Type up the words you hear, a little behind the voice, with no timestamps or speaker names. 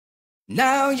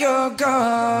Now you're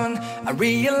gone, I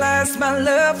realize my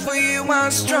love for you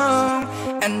was strong,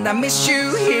 and I miss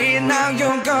you here. Now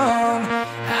you're gone,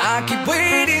 I keep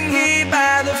waiting here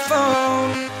by the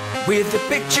phone, with the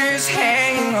pictures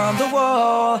hanging on the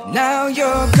wall. Now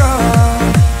you're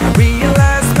gone, I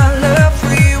realize my love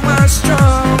for you was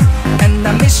strong, and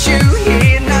I miss you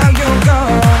here. Now you're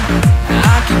gone,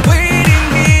 I keep waiting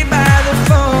here by the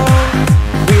phone,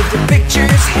 with the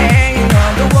pictures hanging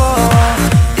on the wall.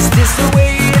 Is this the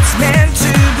way it's meant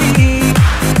to be?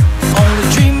 Only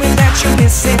dreaming that you're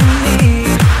missing me.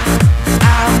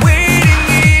 I'm waiting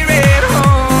here at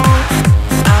home,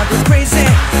 I'll go crazy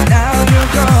now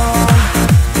you're gone.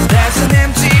 There's an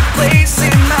empty place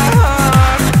in my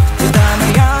heart, without me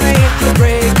on it could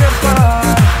break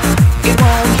apart. It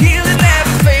won't heal, it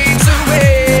never fades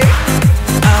away.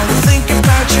 I will think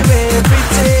about you every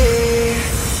day.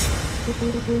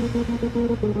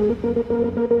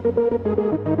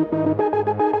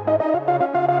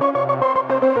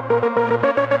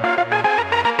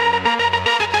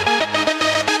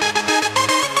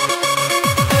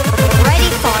 Ready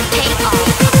for takeoff.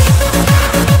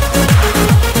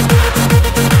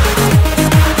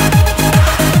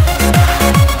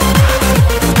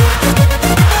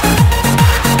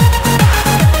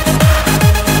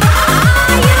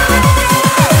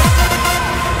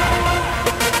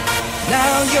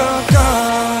 Now you're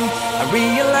gone, I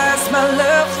realize my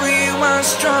love for you was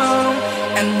strong,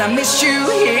 and I miss you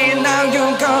here. Now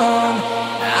you're gone,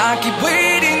 I keep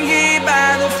waiting here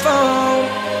by the phone,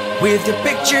 with your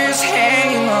pictures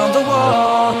hanging on the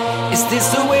wall. Is this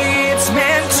the way it's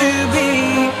meant to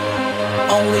be?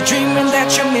 Only dreaming that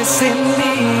you're missing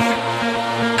me.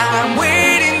 I'm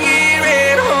waiting here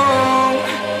at home,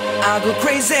 I'll go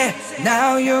crazy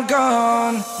now you're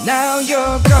gone. Now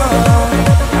you're gone,